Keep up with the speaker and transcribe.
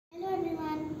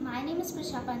my name is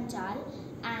Prisha Panchal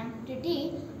and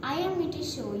today I am going to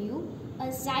show you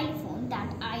a xylophone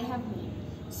that I have made.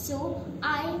 So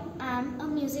I am a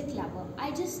music lover.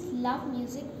 I just love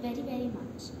music very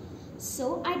much.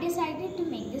 So I decided to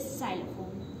make this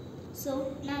xylophone.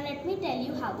 So now let me tell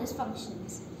you how this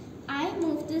functions. I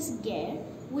move this gear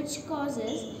which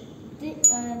causes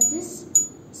this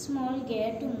small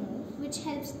gear to move, which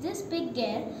helps this big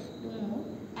gear to move,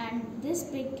 and this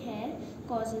big gear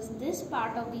causes this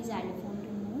part of the xylophone to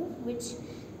move, which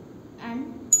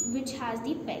has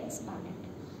the pegs on it.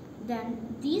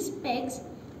 Then these pegs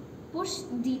push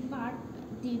the back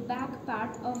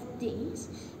part of these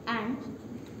and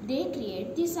they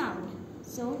create the sound.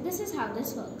 So this is how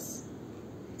this works.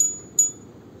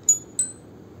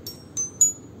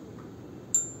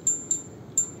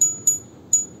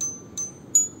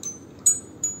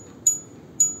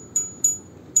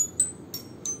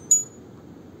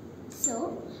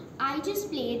 So I just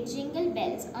played jingle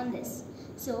bells on this.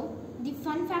 So the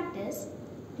fun fact is,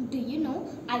 do you know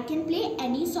I can play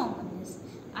any song on this?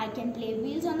 I can play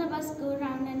Wheels on the Bus Go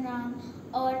Round and Round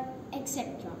or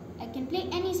etc. I can play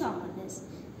any song on this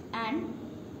and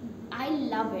I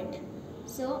love it.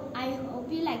 So I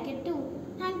hope you like it too.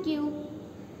 Thank you.